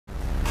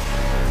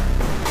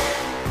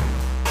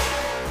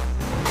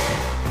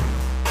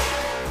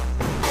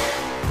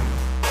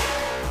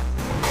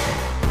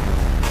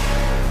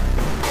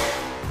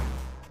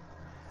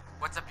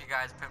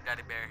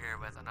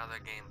another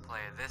gameplay,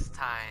 this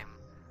time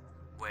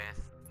with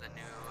the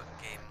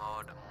new game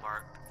mode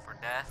marked for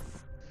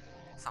death.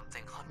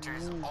 Something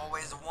hunters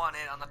always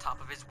wanted on the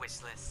top of his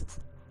wish list.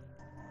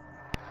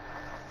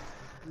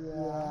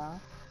 Yeah.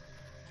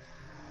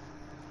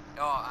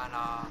 Oh,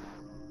 and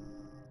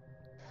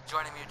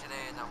joining me today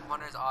is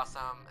Hunter's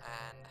Awesome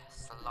and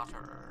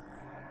Slaughterer.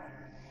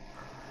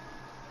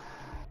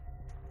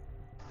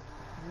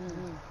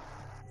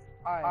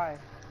 Hi.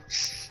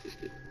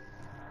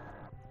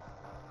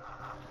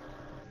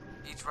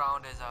 Each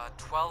round is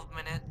 12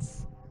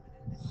 minutes,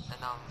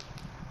 and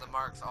the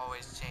marks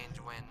always change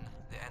when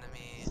the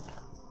enemy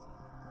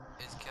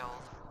is killed,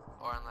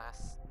 or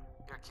unless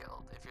you're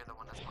killed, if you're the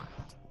one that's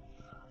marked.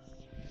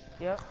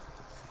 Yep.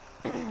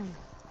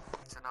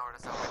 So now we're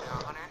just over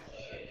to Hunter.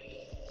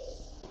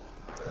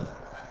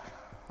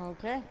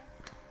 Okay.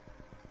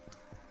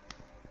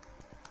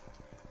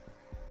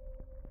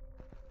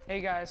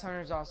 Hey guys,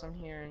 Hunter's Awesome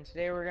here, and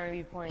today we're going to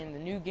be playing the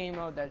new game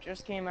mode that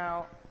just came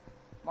out,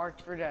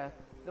 Marked for Death.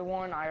 The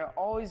one I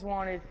always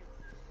wanted,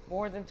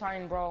 more than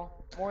Titanfall,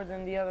 more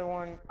than the other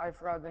one I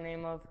forgot the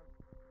name of,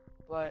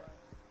 but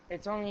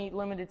it's only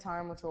limited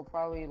time, which will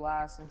probably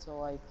last until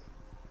like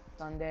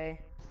Sunday,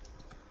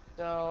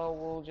 so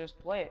we'll just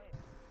play it.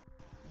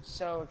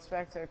 So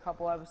expect a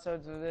couple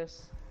episodes of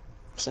this.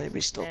 So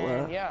we still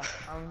And yeah,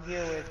 I'm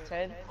here with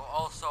Ted. Well,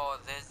 also,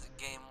 this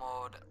game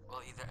mode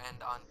will either end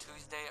on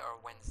Tuesday or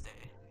Wednesday.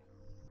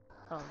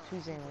 Oh,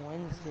 Tuesday and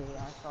Wednesday.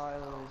 I thought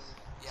it was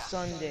Yeah,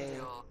 Sunday.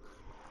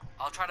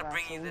 I'll try to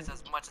bring That's a you this week.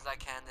 as much as I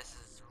can. This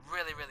is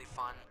really, really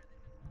fun.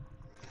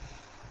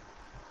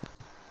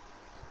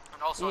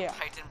 And also, Yeah.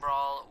 Titan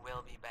Brawl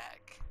will be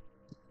back.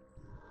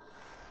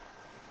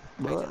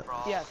 What? Titan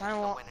Brawl Yeah, is the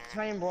winner.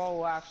 Titan Brawl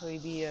will actually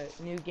be a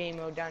new game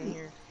mode down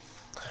here.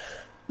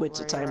 Wait,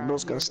 so Time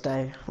Brawl's gonna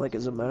stay, like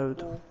as a mode?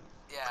 Cool.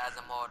 Yeah, as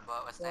a mode,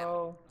 but what's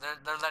So,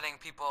 they're letting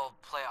people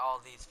play all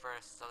these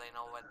first, so they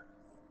know what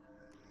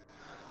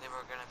they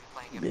were gonna be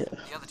playing if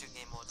the other two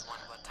game modes won.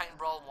 But Titan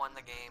Brawl won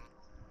the game,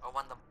 or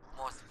won the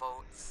most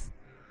votes.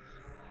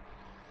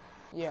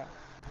 yeah.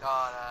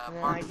 And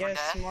then Marked I for guess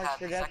Death Marked had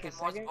for the Death second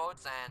is most second?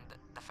 votes, and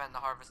Defend the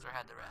Harvester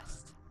had the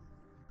rest.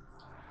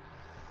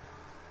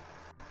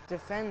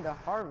 Defend the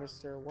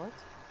Harvester, what?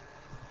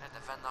 Yeah,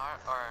 Defend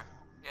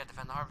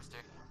the Harvester.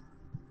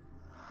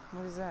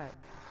 What is that?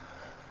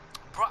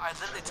 Bro, I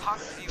literally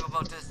talked to you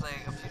about this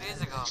like a few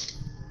days ago.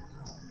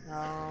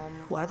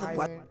 Why I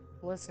didn't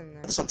listen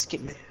then. Don't skip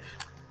me.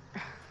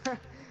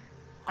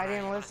 I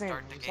didn't You wanna listen,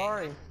 start the I'm game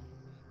sorry. then?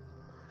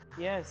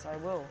 Yes, I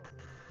will.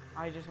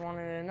 I just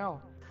wanted to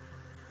know.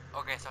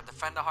 Okay, so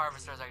Defend the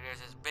Harvester is like there's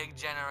this big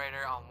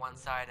generator on one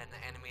side and the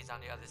enemies on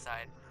the other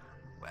side.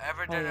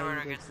 Whatever Oh, yeah,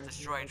 generator you did gets say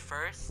destroyed that.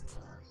 first,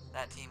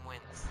 that team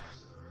wins.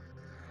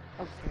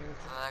 Okay.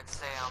 So let's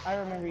say I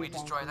remember we you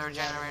talking destroy to their me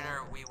about it.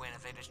 generator, we win.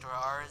 If they destroy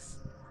ours,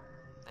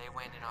 they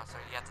win, you know, so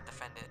you have to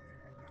defend it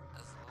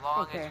as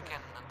long as you can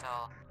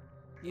until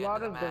the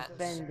end of the match.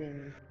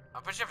 Defending.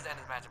 I'm pretty sure if it's the end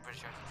of the match, I'm pretty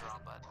sure it's a draw,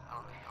 but I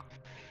don't really know.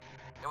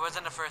 It was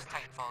in the first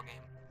Titanfall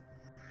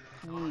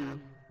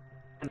game.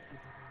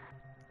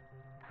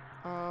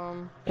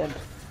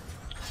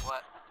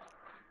 What?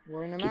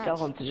 We're in a Can you match. tell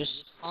him to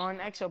just On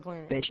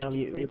Exoplanet. bitch on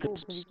you? Pretty cool,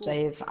 pretty cool.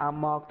 Say if I'm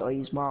marked or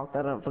he's marked,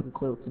 I don't have a fucking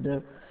clue what to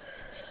do.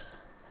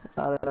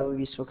 I don't know if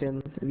he's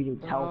fucking, if you can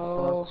tell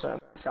Oh. so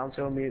sounds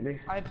to unmute me.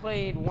 I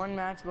played one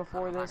match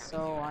before this,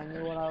 so I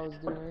knew what I was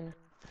doing.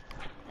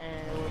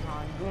 And it was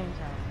on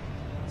Boomtown.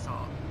 So,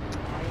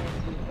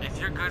 if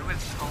you're good with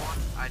tone,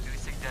 I do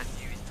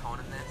suggest you use tone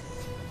in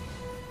this.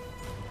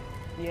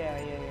 Yeah.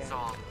 So,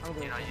 I'm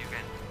good. you know, you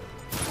can,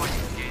 when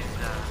you engage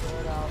the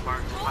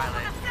marked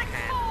pilot, you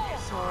can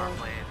use sonar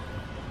blade,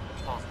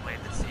 pulse blade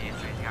to see if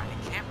he's got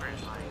any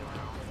campers lying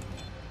around.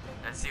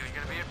 Let's see who's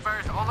gonna be at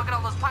first. Oh, look at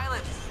all those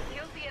pilots!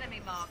 Kill the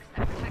enemy marks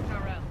and protect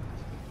our own.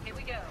 Here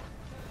we go.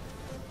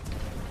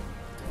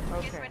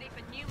 Get ready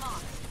for new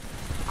marks.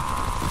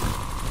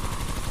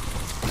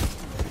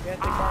 You have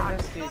to guard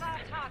this dude. Got our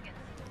targets.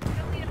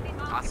 Kill the enemy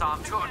marks. I saw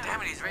him too. Oh,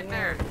 damn it, he's right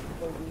there.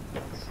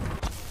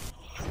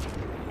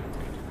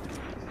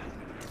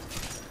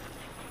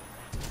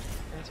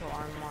 Until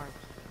I'm marked.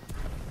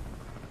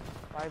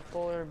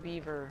 Bipolar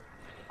Beaver.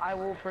 I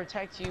will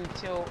protect you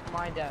till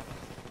my death.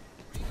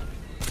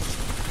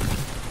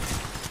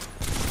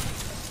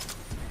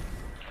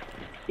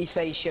 He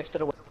said he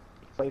shifted away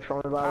from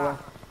me, by the way.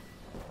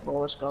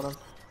 Wallace got him.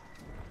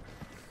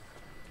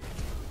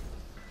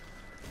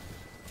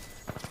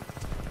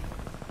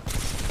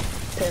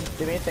 Tim,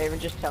 do me a favor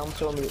and just tell him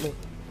to unmute me.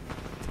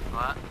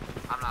 What?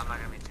 I'm not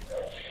gonna meet you.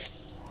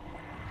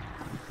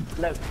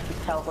 No,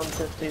 just tell him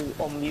to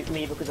unmute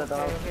me because I don't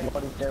know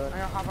what he's doing. I'm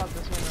gonna hop out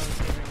this window and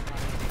see if I can find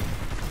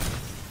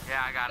him.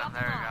 Yeah, I got him.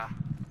 There we go.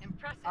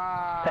 Impressive.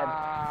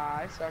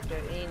 I suck at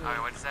aiming. Okay,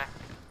 what'd you say?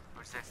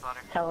 What'd you say, Slaughter?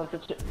 Tell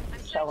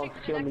him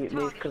to unmute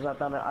me because I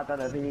don't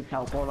know if he needs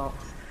help or not.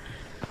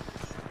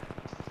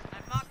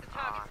 I've marked the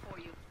target for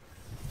you.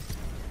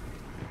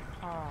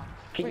 Oh,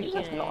 Can you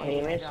just not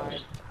hear me? So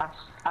just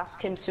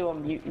ask him to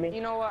unmute me.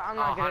 You know what? I'm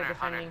not good Hunter, at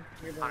defending.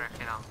 Hunter,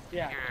 you know,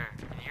 Yeah. can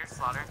you hear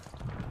Slaughter?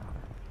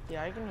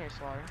 Yeah, I can hear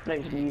Slaughter. No,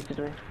 you can use it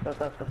to me. That's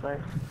the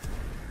thing.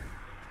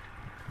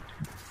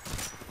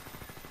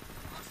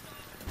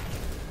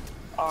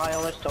 Oh, I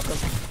almost took him.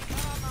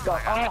 Go.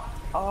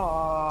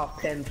 Oh,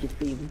 Pim, you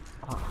beat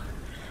Oh.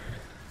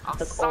 I'm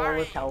Took sorry. all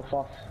his health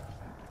off.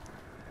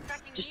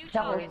 Tracking Just new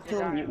tell him targets.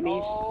 to mute me.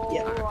 Oh,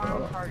 Yeah.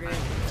 I'm targeted.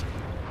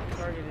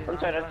 I'm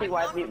sorry, I don't see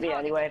why I'd mute me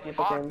anyway if you're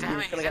Oh, fucking, damn you're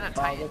it, just gonna he's get in a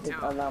Titan, targeted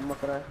too. and I'm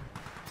not gonna...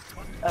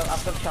 Oh,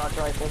 I've got a charge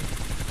rifle.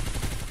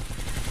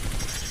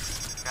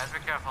 Guys, be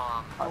careful.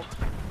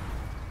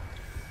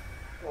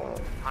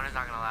 Hunter's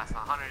not gonna last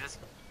long. Hunter, just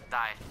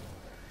die.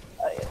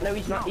 No,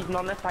 he's not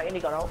on this Titan, he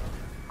got out.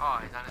 Oh,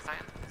 he's on his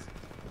Titan?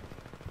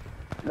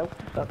 Nope,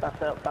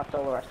 that's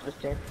all the rest of his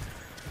team.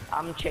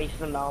 I'm chasing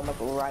him now, I'm like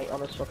right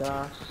on his fucking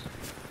ass.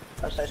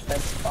 That's so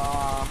spent.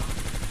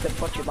 Good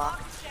put you back.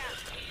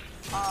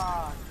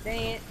 Ah,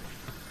 dang it.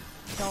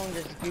 Someone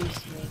just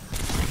goosed me.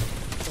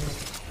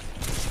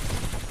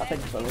 I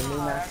think it's only me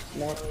now.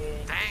 No.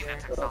 Dang, that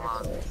took so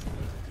long.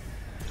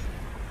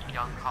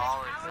 Young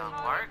call is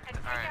marked.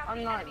 Alright.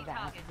 I'm not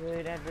that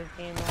good at this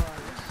game, though. I'm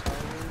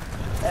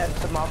sorry.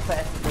 The mob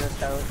person in the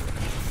toad.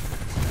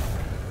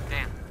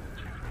 Damn.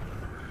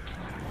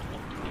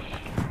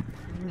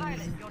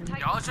 Pilot, your Titan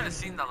Y'all should have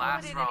seen the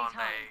last Pull it in round.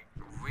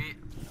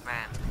 anytime.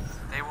 Man,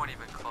 they weren't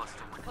even close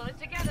to winning. Pull it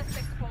together,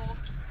 6-4.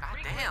 God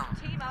damn.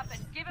 Team up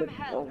and give him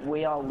hell.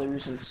 We are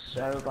losing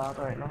so bad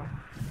right now.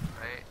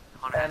 Right?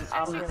 Hunter has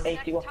I'm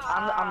 81.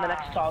 I'm the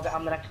next target.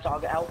 I'm the next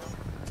target out.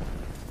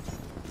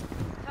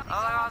 Oh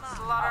my god,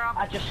 slaughter him.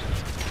 I just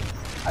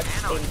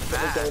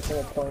instantly go to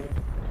the point.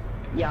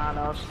 Yeah, I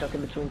know. I'm stuck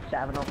in between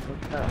 7 of them.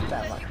 No,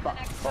 7, like fuck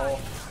 4.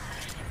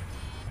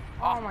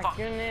 Oh my fuck.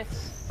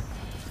 goodness.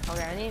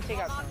 Okay, I need to take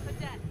out something.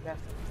 Definitely.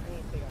 I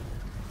need to take out something.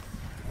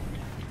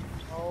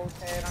 Oh,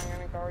 Ted, I'm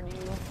gonna guard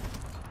you.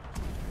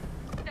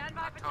 Stand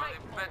by I for totally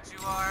Titanfall. bet you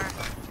are.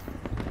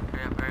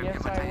 Hurry up, hurry up,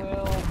 Yes, get my I Titan.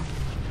 will.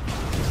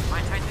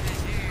 My Titan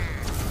is here.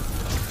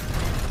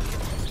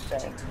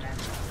 Same.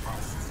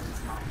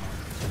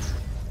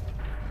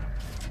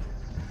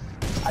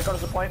 I got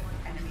to the point.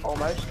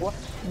 Almost. What?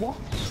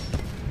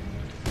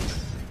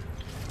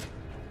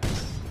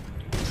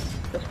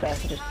 This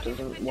person just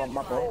doesn't want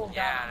my ball.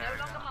 Yeah, No there we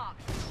longer go.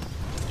 marked.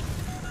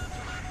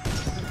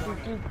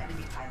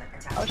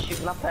 I was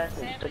shooting that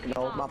person just took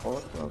all my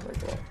bullets. I was like,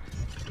 what?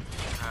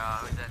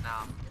 Who's that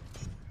now?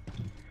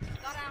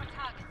 Got our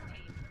targets,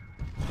 team.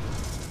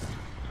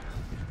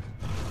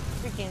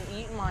 Freaking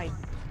eat my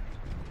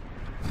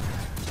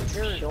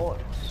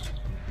Shorts.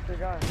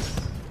 forgot.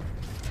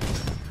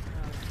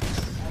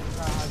 That's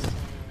not how to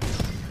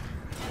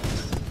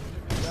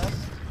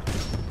Dust.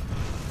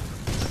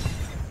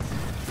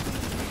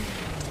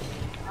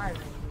 Alright,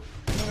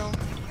 you know.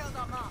 Killed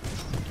our mark.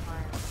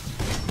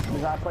 Alright.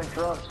 Is that like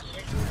drugs?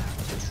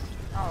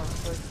 Oh,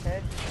 first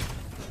Ted.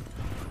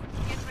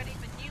 Get ready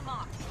for new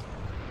mark.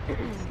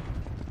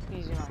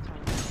 Easy not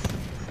time.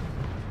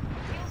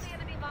 Kill the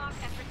enemy mark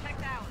and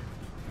protect ours.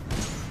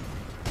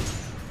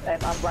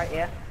 I'm right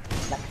here,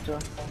 next to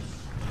him.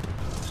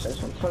 So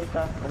some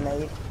filter,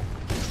 grenade.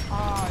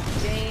 Oh,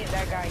 dang it,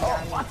 that guy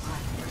got me. What?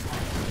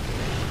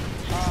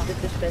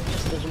 This bitch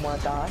just doesn't want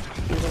to die.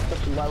 He's on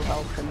such low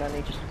health and then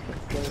he just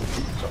fucking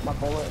eats up my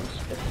bullet and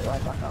spits it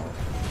right back out.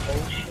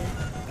 Bullshit.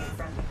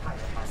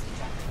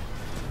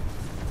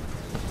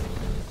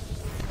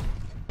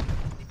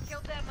 We've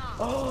killed their mark.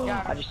 Oh,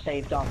 Yeah. I just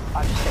saved off.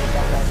 I just saved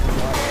off that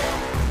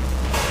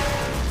from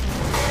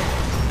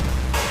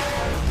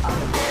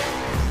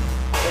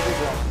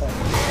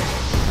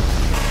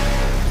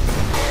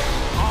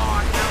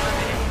Oh,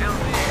 he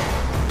killed me.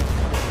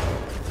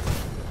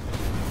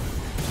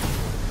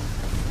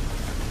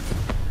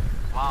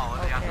 Wow, what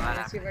Okay, after that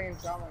let's see if I happened?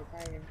 can drop my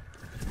Titan.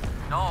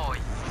 No,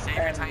 save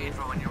your Titan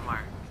for when you're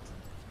marked.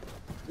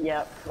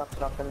 Yeah, that's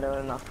not been doing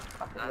enough.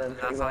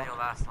 That's how you'll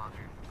last longer.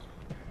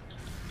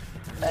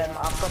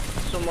 I've got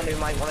someone who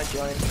might want to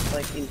join.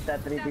 Like he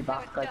said that he'd be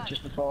back like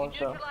just before, You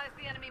so neutralize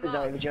the enemy he's not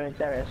mark. even joined.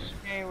 There he is.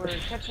 Okay, we're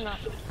catching up.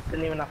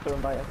 Didn't even have to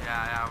invite him.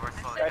 Yeah, we're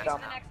slowly Right getting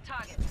down. The now. next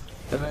target.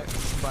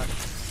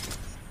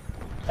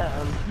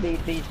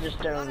 These just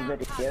doing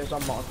videos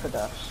on mod for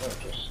death, so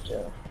just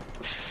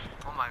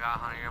Oh my god,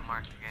 Hunter, you're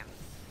marked again.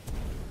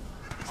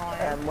 Oh,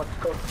 yeah. what's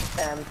called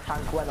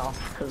tank went off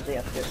because he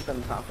had to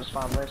spend half his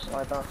family, so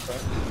like that. So.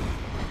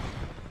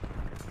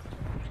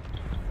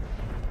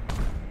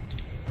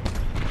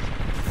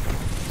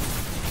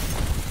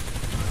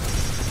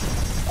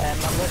 I'm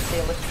gonna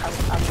steal this tank.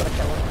 I'm gonna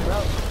kill him. No.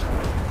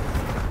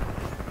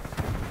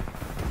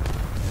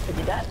 Is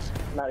he dead?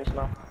 No, he's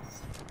not.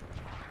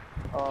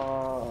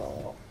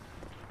 Oh.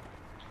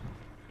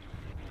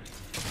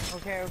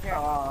 Okay. There's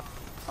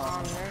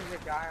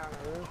a guy on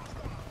the roof.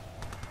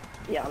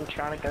 Yeah, I'm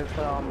trying to go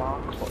for our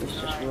mark, but he's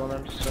just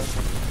running, so...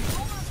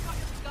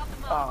 Almost got the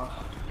mark.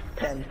 Oh,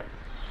 pin.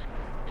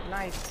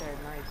 Nice, Ted,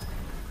 nice.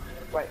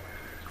 Wait,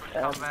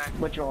 Come back.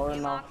 we're drawing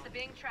New now. marks are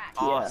being tracked.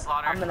 Oh, Yeah,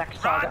 Slaughter. I'm the next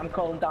target, I'm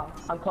calling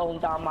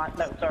down my...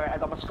 No, sorry, I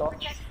got my scotch.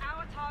 Protect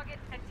our target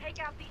and take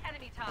out the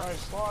enemy Alright, target.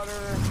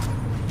 Slaughter.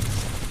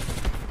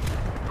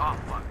 Oh,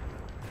 fuck.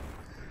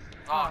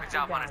 Oh, good sit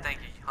job, Hunter. down. Thank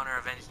you. Hunter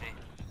avenged me.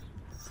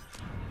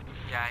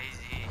 Yeah,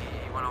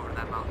 he went over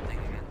that mountain thing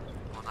again.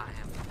 Well, not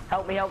him.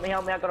 Help me, help me,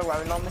 help me. I got a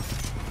round on me.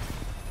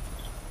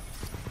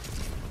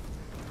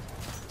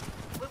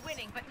 We're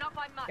winning, but not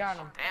by much. Got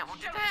him. Damn, who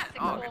did Show that? us the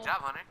Oh, six good ball.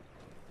 job, Hunter.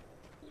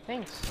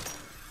 Thanks.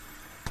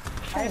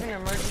 I have an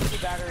emergency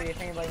battery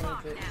if anybody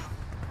needs it.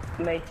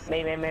 Now. Me.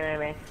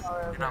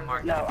 You're not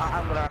marked. No,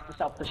 I'm gonna have to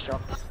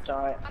self-destruct. It's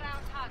alright. Cut our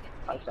target.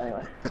 Thanks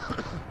anyway.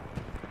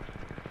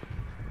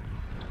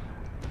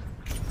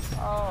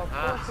 Oh, of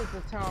course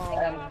it's a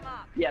tone.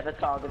 Yeah, the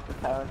target's a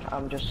turn.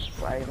 I'm just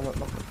spraying them at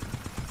nothing.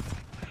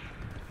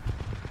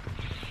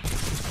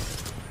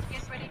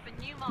 Get ready for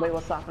new mark. Wait,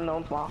 what's happening? No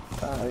one's marked.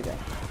 Oh, there we go.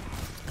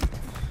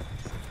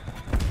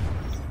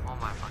 Oh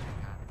my fucking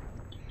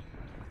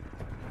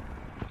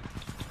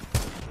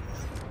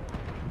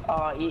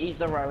god. Oh, he's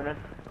the Ronin.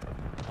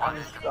 What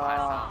is the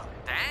 5,000?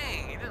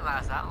 Dang, he didn't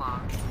last that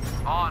long.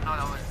 Oh no,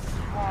 that was.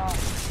 Oh,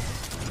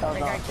 That was that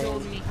guy awesome.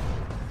 killed me.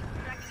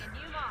 Tracking a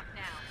new mark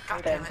now.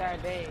 God damn it.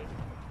 That day.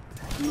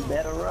 You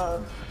better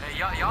run. Hey,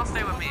 y'all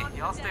stay with me.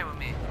 Y'all stay with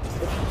me.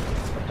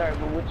 Sorry,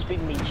 but which be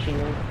meat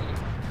shields?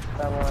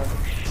 That one.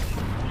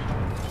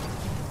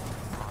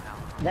 Oh hell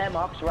There,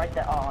 Mark's right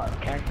there. Oh,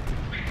 okay.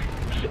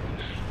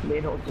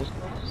 Little just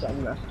so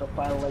messed up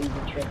by a laser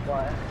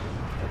tripwire.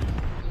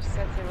 Just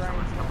sets it right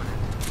into him.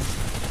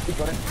 He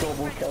got a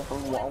double kill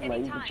from one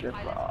laser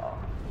tripwire.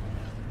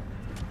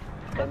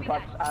 In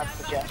fact, I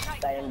suggest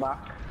staying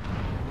back.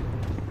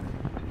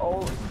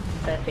 All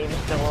their team is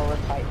still all the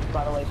Titans,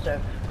 by the way,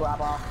 so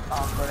grab our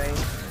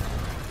grenades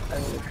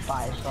and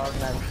fire stars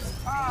and then.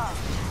 Ah!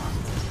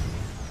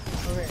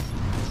 Okay.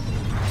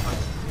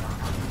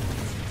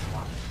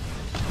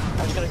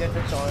 I'm just gonna go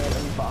disorient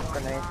and pop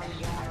grenades. I'm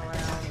going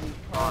around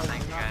because Oh,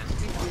 thank you, I'm not guys.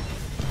 stupid.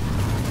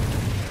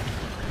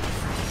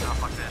 Oh,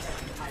 fuck this.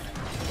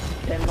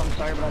 Tim, I'm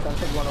sorry, but I don't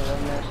think we want to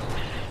win this.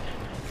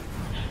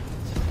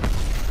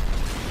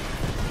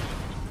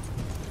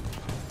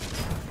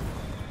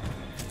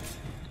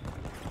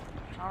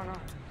 I don't know.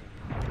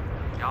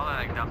 Y'all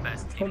are like the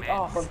best teammates.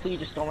 Oh, Humpty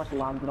just almost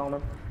landed on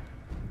him.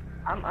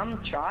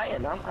 I'm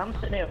trying. I'm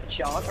sitting here with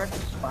charge right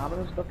spamming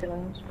and stuff in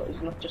hands, but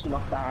he's not just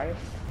not dying.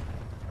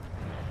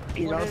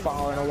 He's What on a is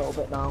bar in a little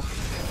bit now.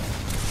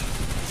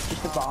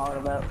 Just a bar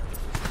in a bit.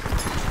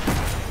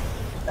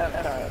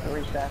 No,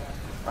 reset.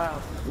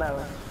 Oh,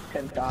 no,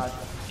 couldn't die.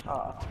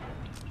 Oh.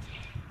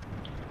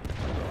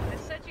 They're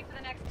searching for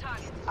the next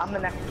target. I'm the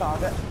next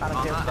target, and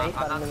I feel safe, I'm and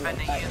not I'm in the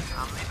defending fight. you.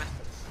 I'm leaving.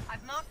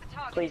 I've marked the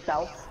target. Please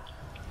help.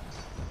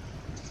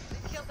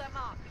 We've killed their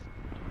mark.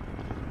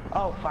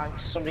 Oh,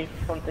 thanks. Somebody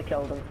from to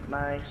kill them.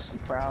 Nice. I'm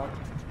proud.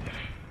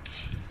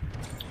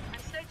 I'm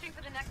searching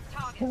for the next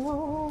target.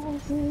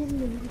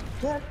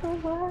 Protect Protect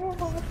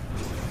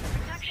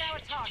our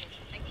target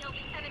and kill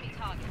the enemy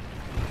target.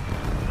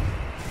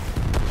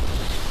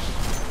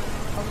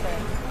 Okay.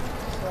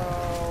 So,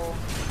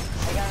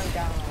 I got him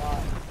down a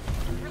lot.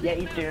 Yeah,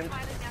 he's doomed.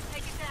 Pilot, now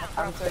take it down.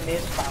 I'm sitting here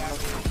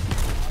spamming.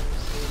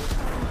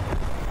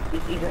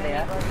 He's in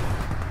there.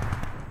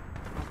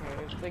 Okay,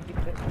 it's like it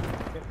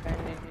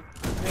defended.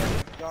 It's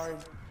really guard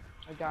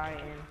a guy in.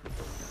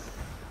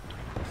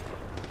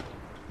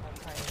 I'm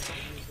trying to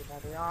use the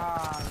battery.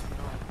 Ah,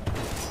 no.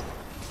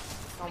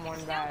 Someone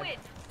Still bad. win.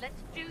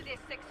 Let's do this,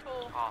 6-4.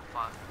 Oh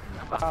fuck.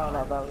 Oh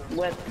no,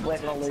 we're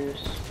gonna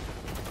lose.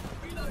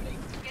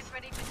 Get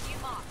ready for new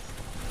marks.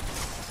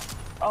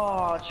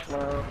 Oh, it's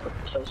low, but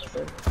so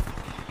spin.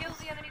 Kill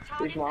the enemy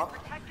target mark?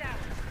 and protect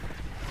ours.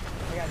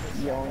 I got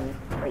this. Young,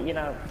 but you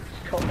know,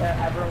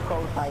 everyone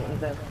calls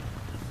Titans in,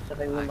 so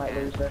they might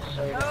lose this.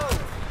 So No!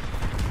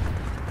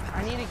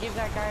 I need to give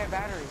that guy a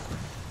battery.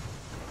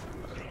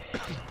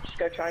 just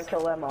go try and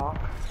kill their mark.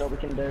 That's all we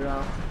can do now.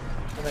 I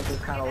think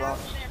we've kind of Get out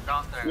lost. of there.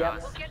 Oh, there it Yep.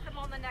 goes. We'll get them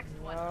on the next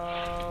one.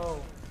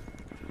 No.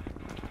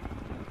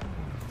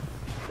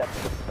 That's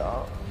a good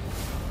start.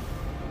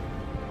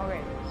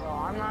 Okay, so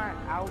I'm not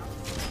out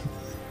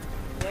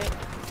yet.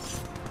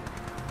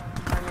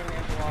 I'm in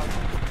epilogue.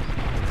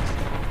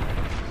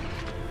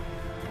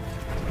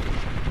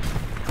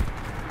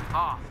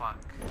 Oh fuck.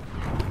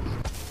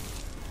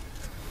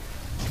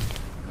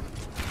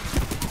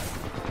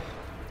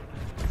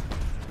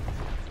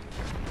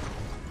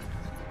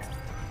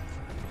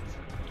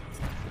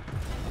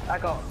 I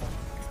got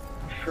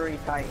 3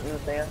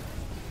 Titans there.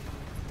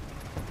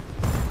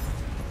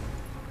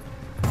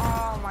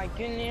 Oh my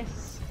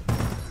goodness.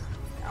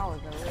 That was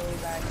a really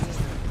bad game.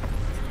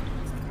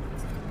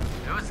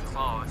 It was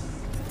close.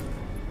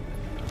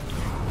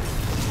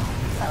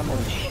 I'm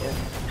on shit.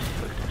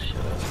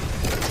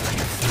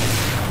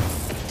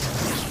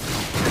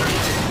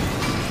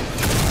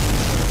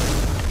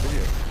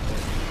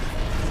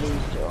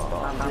 Please do.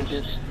 I'm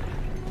just.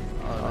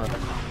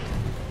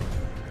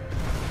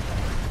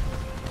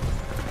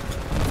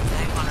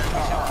 Hey, Hunter,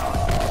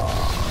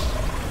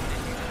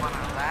 we won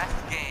our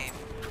last game.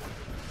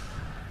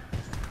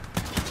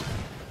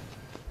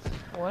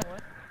 What?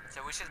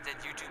 So we should have did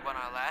YouTube on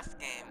our last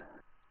game.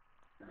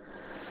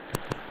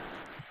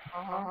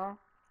 Uh-huh.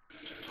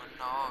 But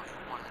no,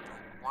 we wanted to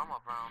do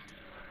warm-up round.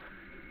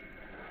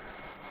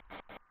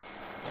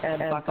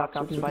 Back up,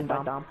 back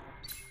down.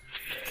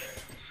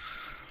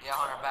 Yeah,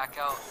 Hunter, back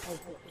out.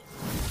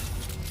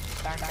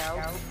 Back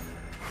out.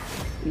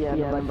 Yeah,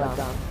 back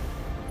down.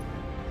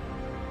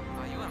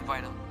 Oh, you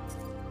invite him.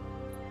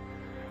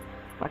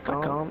 I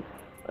can't.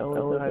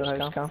 Oh, the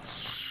host can.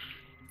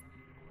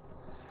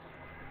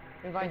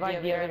 Invite the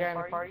other guy in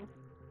the party.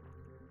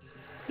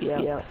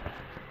 Yeah.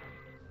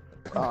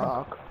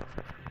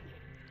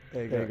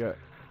 There you go.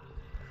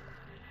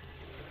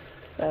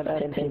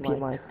 Team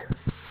Mike.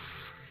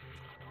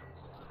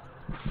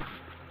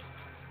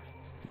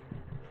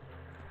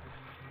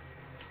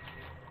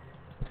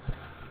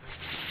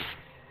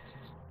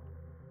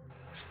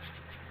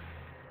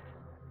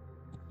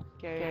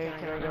 Okay,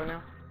 can I go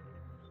now?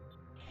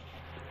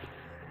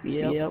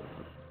 Yep.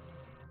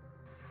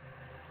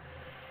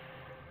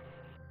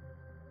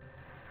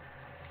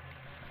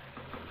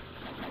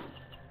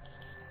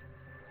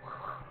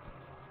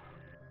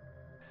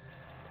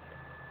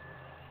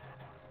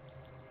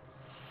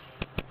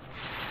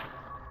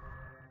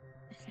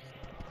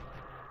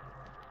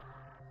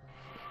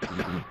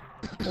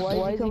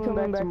 Why is he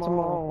coming back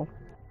tomorrow?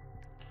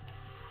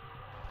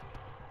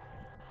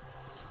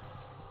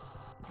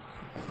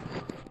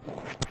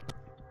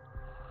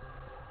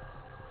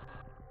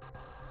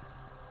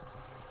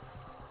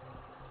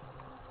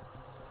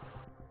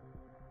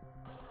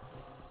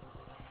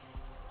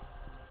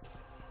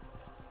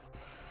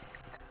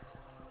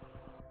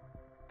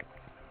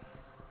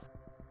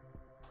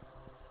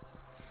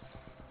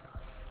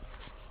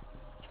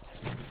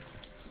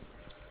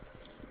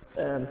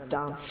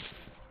 Dan.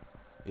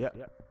 Yep.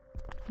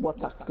 What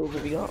tacticals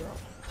have you got?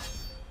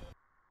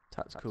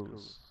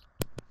 Tacticals.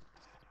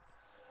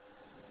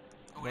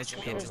 Ooh, this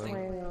should be interesting.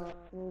 Okay,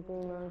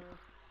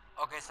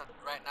 so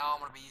right now I'm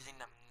gonna be using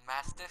the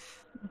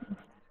Mastiff.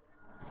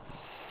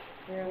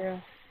 Yeah.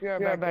 Be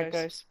right back,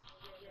 guys.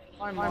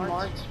 I'm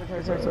Marks for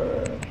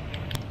Titanfall.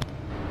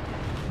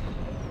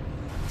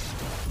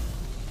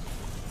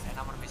 And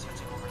I'm gonna be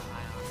switching over to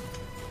Ion.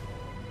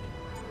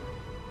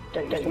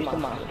 Don't use the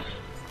mask.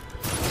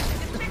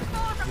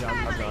 Yeah,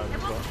 I'm done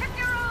as well.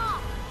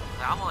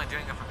 Now, I'm only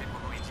doing it for people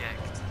who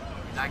eject.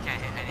 I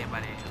can't hit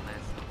anybody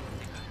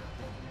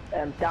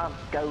unless. Dan,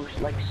 go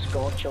like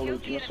Scorch or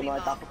Legion or something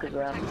like that because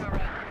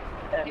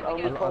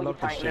only pull your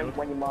Titan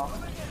when you mark.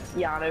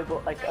 Yeah, I know,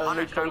 but like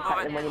only pull your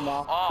Titan when you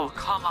mark. Oh,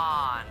 come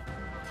on!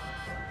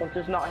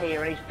 Hunter's not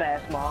here and he's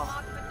first mark.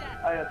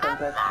 Oh, no,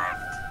 Hunter.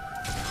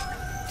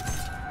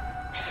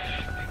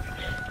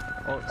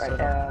 Oh, so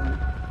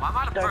Why am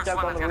I the first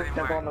one that's gotta be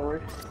don't go on the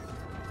roof.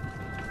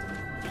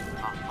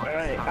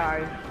 Alright,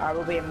 I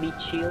will be a meat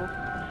shield.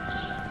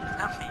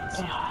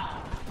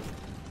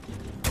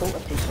 Oh, I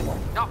see someone.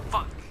 Oh,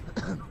 fuck!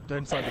 Don't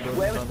inside the building.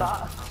 Where was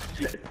that?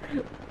 You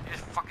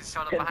just fucking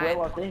shot up Where behind.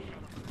 was he?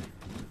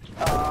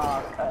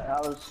 I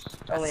was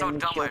That's only so a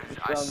meat dumb, shield.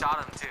 I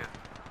shot him too.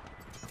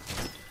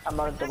 I'm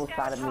not a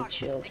double-sided meat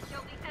shield. They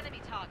killed the enemy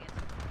target.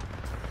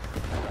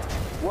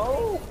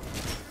 Whoa!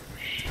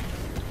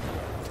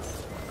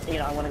 You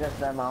know, I'm gonna go to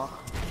them now.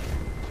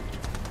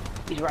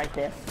 He's right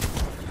there.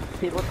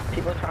 People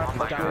are trying to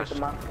push me with the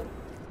map.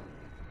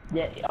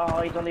 Yeah,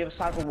 oh, he's on the other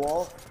side of the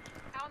wall.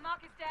 Our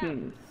mark is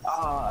down.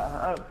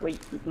 Oh,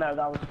 wait, no,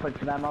 that was a point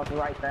for them. I was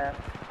right there.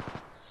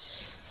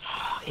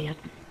 He has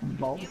the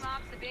ball. New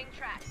marks are being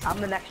tracked.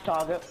 I'm the next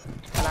target,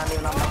 and I'm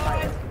even on my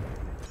Titan.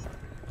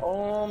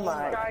 Oh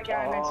my I got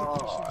an god.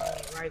 execution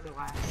right the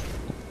last.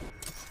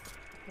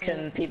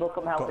 Can people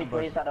come help me,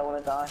 please? I don't want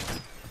to die.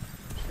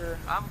 Sure.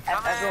 I'm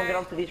coming! Everyone get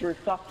onto these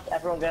rooftops.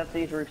 Everyone get onto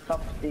these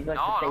rooftops. These are No,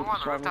 the I don't safest want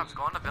the zones. rooftops,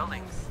 go on the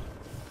buildings.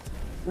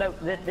 No,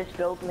 this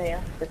building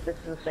here. This is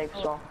a safe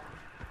zone.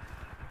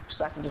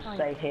 So I can just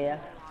stay here.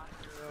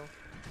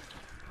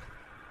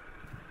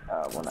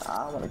 I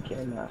wanna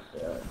kill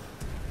myself.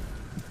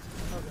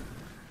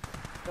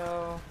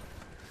 So,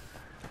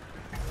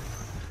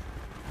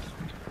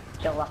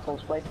 Kill that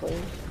pulse blade,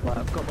 please. Right,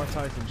 I've got my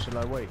Titan. Shall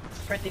I wait?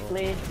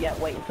 Critically, yeah,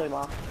 wait until you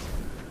mark.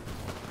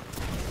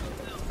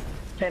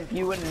 Pimp,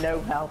 you were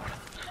no help.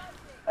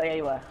 Oh yeah,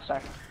 you were.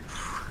 Sorry.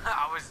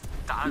 I was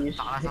thought I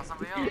saw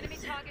somebody else. Enemy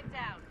target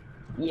down.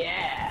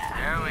 Yeah.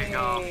 There we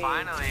go,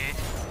 finally.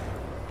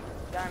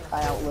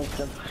 I outlived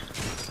them.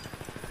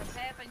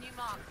 Prepare for new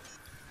mark.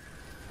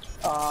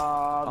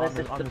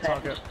 This is on the the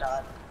target.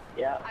 start.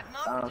 Yeah. I've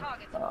marked the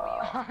target for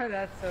you.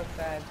 that's so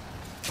sad.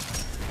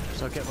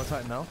 Shall I get my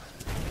Titan now?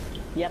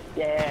 Yep,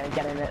 yeah, and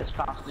get in it as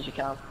fast as you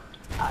can.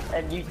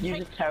 And you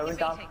use a tone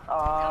down.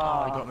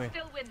 Oh, he got me.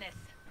 Still win this.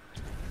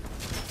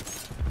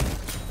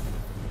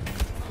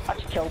 I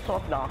just killed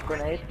someone with an arc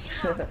grenade.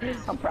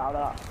 I'm proud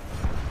of that.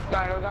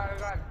 Got it.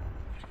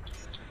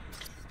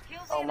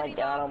 Kill the Oh my enemy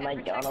god, oh mark my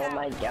and god, protect oh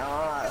my us.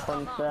 god,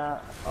 Hunter.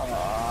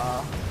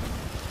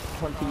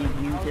 Hunter,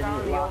 you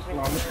didn't last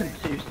longer than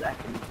 2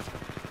 seconds.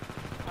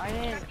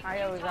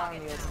 I was on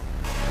the other.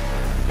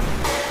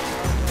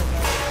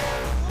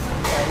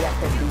 Yeah,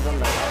 50's on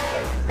the house.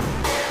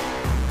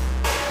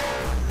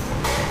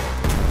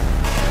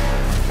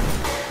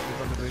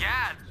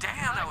 Yeah,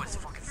 damn, that was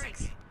fucking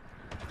sexy.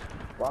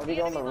 Why are we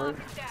on the Enemy roof?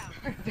 mark is down.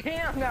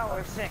 Damn, that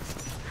was sick.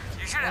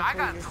 You should That's I what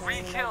got you're 3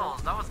 saying about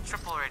kills. That was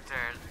triple right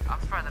there. I'm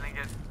surprised I didn't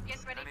get.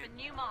 Get ready for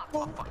new marks.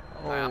 Oh, fuck.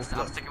 Alright,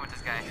 I'm sticking with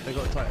this guy. They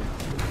got Titan.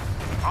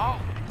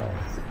 Oh!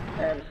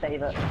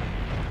 Save it.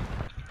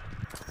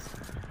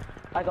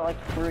 I got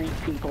like 3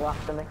 people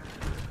after me.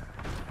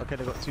 Okay,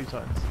 they got 2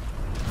 Titans.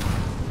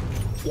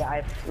 Yeah, I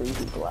have 3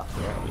 people after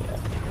me. Yeah.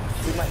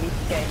 We might need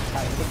to gain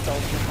Titan control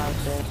sometime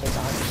soon, so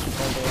Dan just keep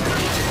on doing it.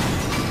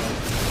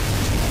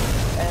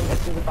 And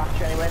if there's a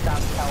battery anywhere,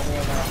 Dan, tell me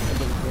and I'll have to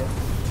give it to you.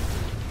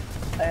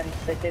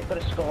 They've got a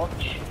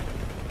Scorch.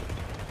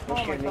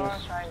 Oh my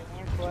gosh, I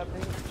used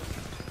weapons.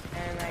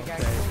 And I got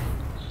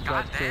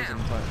God Kills damn.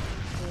 on Titan.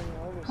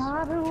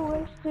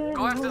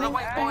 Go after the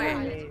white boy.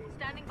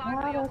 Standing by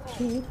for your call.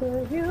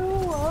 Keep you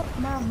off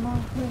my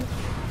mind.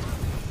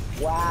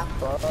 Wow,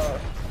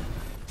 fuck.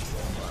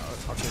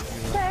 I'll give you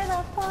Say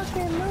the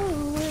fucking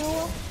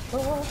move.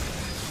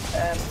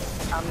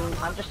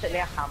 I'm just sitting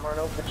there hammering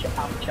over the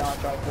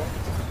charge rifle.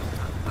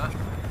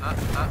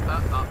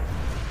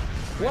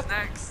 Who's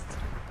next?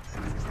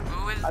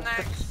 Who is I just got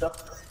next? stuck.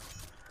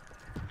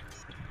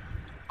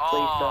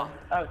 Please Oh, don't.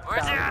 Oh,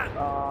 where's he down. at? Oh.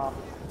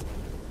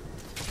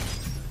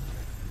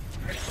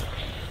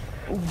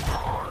 Ooh,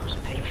 it's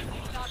painful.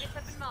 Targets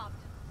have been marked.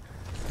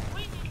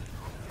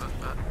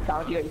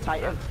 Down, you got your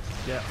Titan.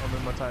 Yeah, I'm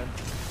in my Titan.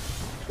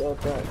 Good.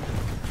 Brilliant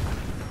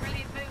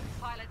move,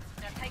 pilots.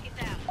 Now take it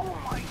down. Oh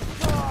my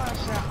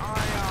gosh, that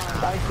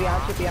ion. Down,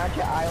 behind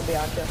you, Ion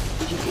behind you.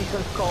 He's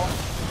gonna score.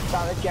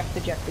 Down, eject.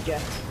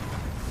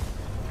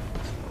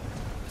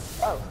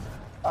 Oh.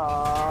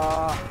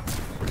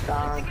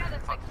 Down. Together,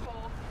 6-4.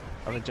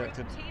 I'm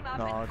ejected. Team up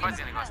No, and I Of course he's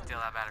gonna go steal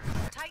that battery.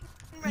 Titan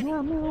ready.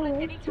 Call at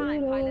any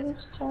time,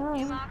 pilots.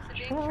 New marks are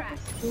being tracked.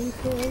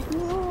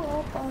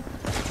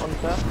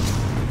 Hunter.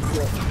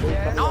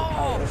 No!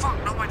 Fuck!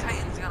 No, my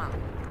Titan's gonna.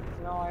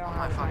 No, I don't Oh my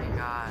have fucking Titan.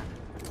 god.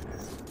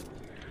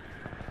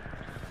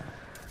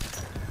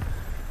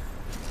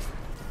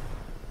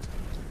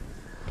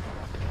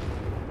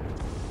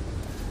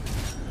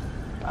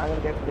 I'm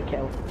gonna go for the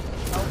kill.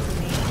 Help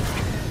me.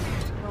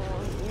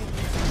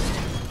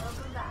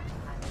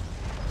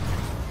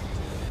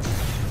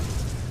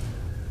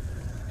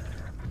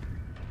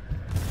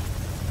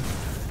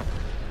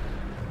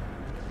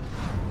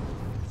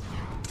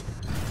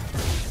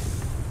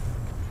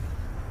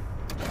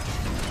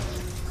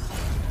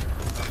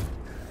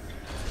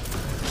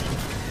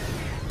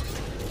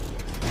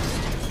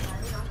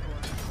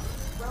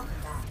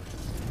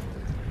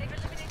 They've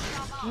eliminated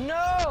our mark.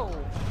 No!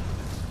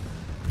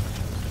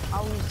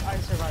 I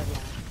survived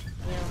long.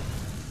 You know?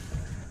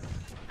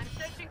 I'm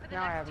searching for the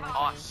Now I have next my Oh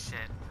target.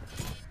 shit.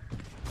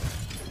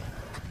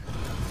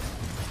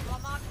 You are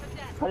marked for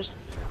death. I just...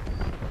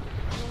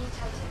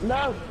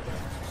 No!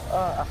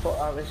 I thought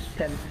I was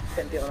pinned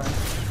on a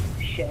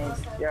shame.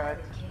 You're right.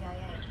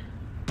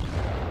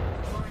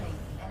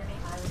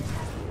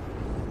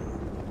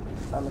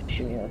 I'm a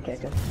shooting a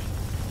kicker.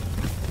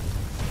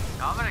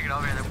 No, I'm gonna get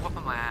over here. They're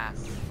whooping my ass.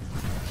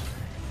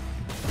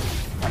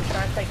 I'm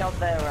trying to take out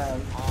their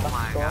Oh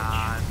my Scorch.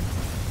 god.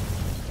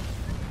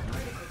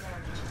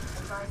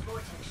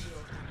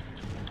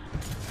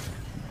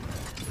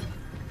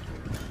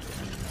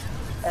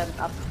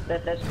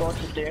 Their Scorch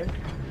is doomed.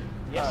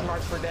 Yes,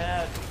 mark for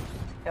dead.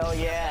 Hell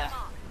yeah.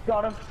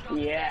 Got him.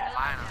 Yeah.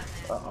 Finally.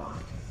 Uh-oh.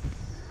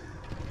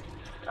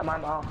 Am I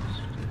marked?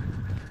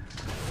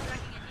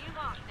 Striking a new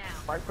mark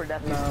now. Mark for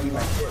death No, needs to be my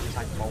no. first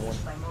Titanfall one.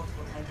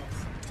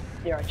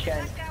 You're a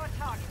chain. Select our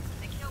target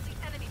and kill the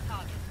enemy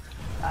target.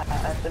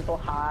 A simple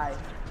hi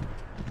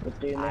would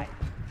do me.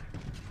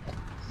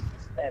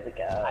 There we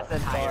go. I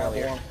said hi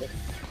earlier.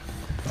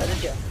 What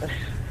did you?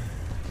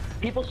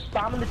 People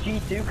spamming the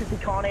G2 because they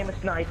can't aim a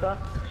sniper.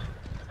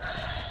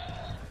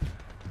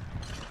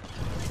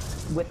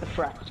 With the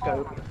fret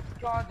scope. Oh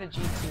God, the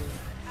G2.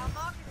 Our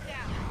mark is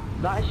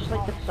down. That is just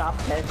like the sap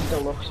test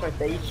deluxe right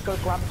there. You just go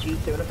grab a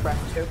G2 and a fret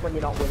scope when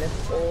you're not winning.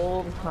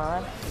 All the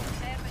time.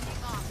 Prepare for new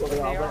mark. Well, they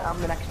are, but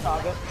I'm the next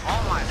target.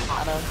 Oh my I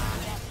fuck. know.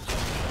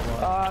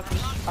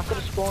 I could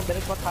have spawned in.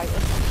 It's my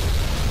Titan.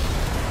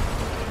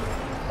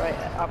 Right,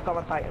 I've got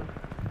my Titan.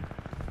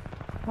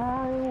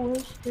 I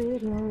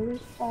wasted all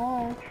this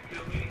time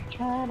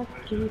trying to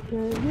keep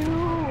you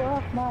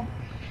off my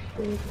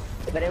feet.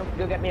 If anyone can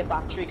go get me a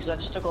battery, because I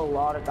just took a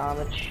lot of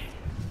damage.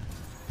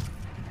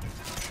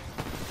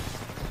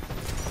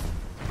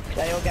 Can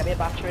anyone get me a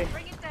battery?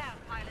 Bring it down,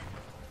 pilot.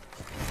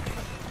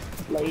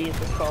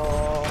 Laser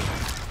call.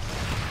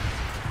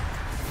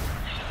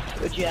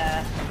 Good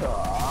yeah.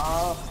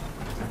 Oh.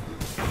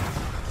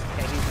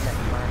 Okay, he's the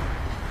next man.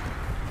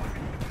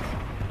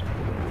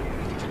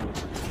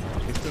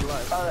 He's still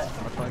alive. Oh,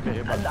 I'll try and get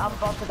you and back. I'm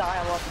about to die,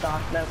 I'm about to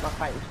die. No, my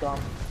Titan's gone.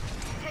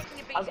 Taking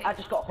a beating. I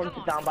just got hunted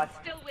Come on, down by... we can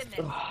still win this.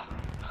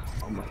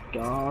 Oh my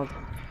god.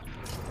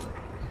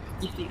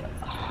 You see...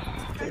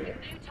 Striking a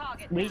new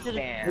target We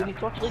now. need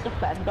to actually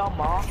defend our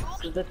mark,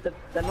 because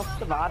they're not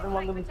surviving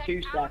longer than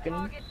Protect 2 our seconds.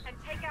 target and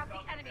take out the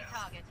enemy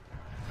target.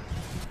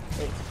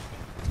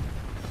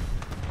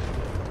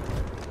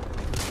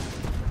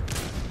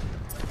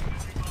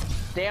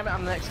 Damn it,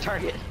 I'm the next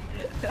target.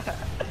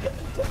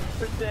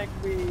 Protect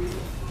me.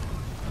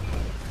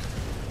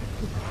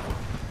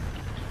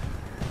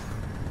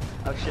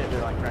 Oh shit,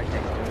 they're like right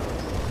next to me.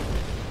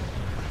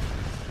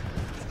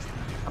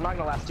 I'm not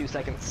gonna last 2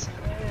 seconds.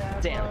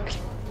 Damn.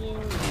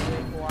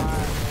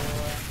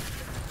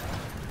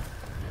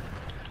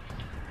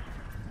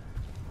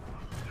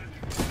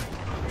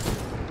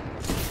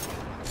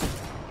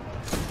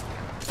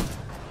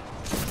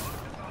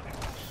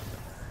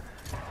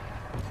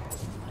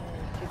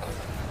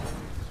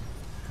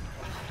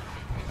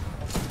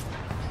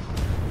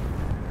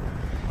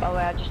 Oh,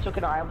 I just took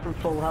an item from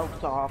full health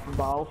to half a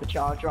ball for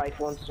charge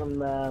rifle and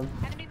some.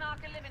 Enemy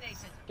mark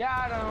eliminated.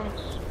 Got him.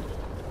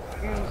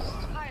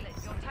 Pilot,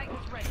 your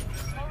Titan's ready.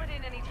 Call it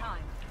in any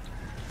time.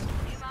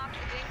 New marks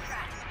are being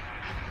tracked.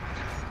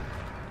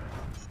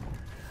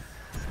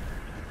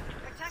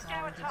 Protect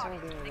our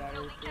target.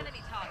 Ignore the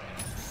enemy target.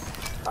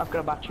 I've got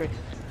a battery.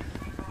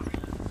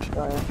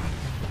 Oh yeah.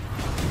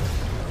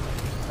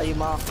 Are you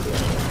marked?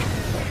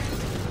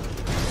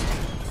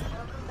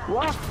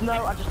 What?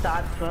 No, I just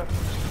died.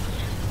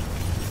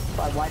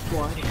 But I wiped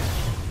one.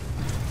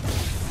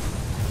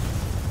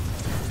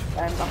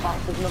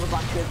 There's another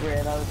battery over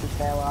here though, to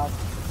stay alive.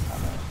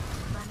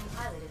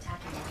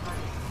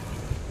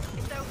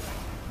 It's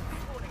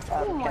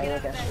over. Okay, I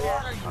guess.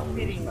 I'm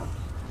hitting them.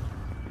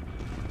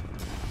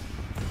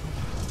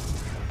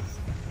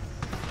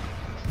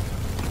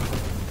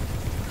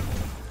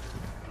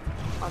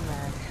 Oh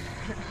man.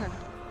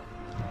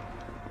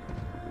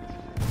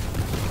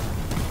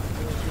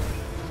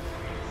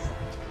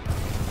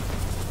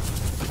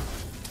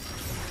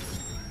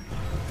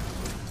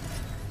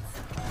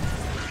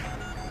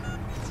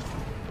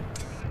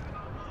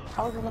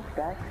 How was enough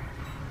guy?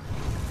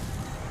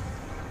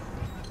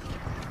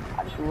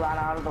 I just ran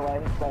out of the way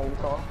with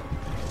flamethrower.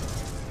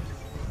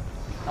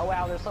 Oh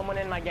wow, there's someone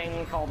in my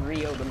gang called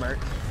Rio the Merc.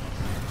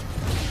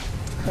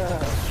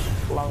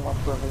 Long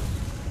lost brothers.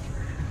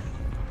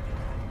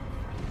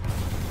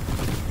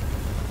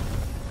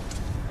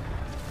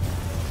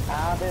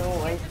 I've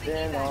been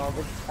wasting all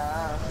this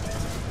time.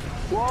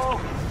 Whoa!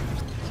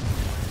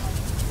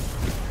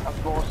 A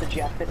force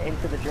ejected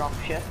into the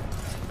dropship.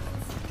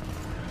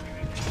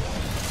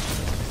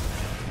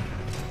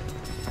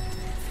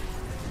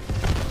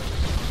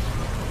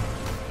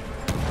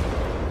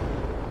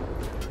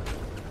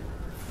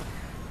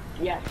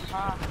 Yes.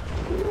 Ha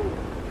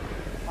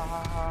ha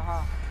ha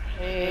ha.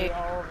 Hey,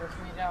 all of us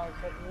need out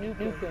except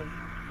Nukem.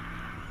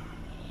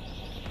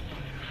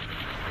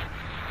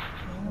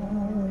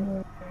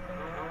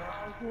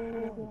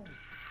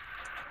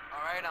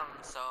 Alright,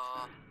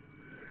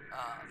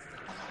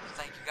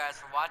 thank you guys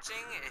for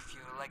watching. If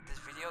you like this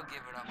video,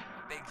 give it a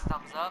big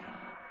thumbs up.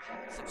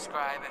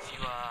 Subscribe if you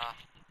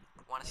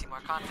want to see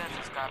more content.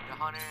 Subscribe to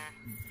Hunter.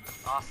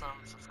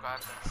 Awesome. Subscribe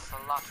to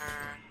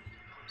Slaughter.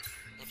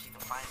 If you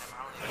can find them, I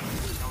don't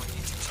even know what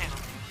YouTube channel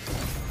name.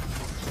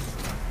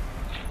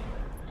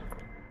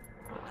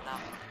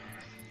 And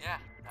yeah,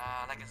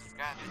 like and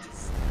subscribe,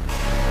 bitches.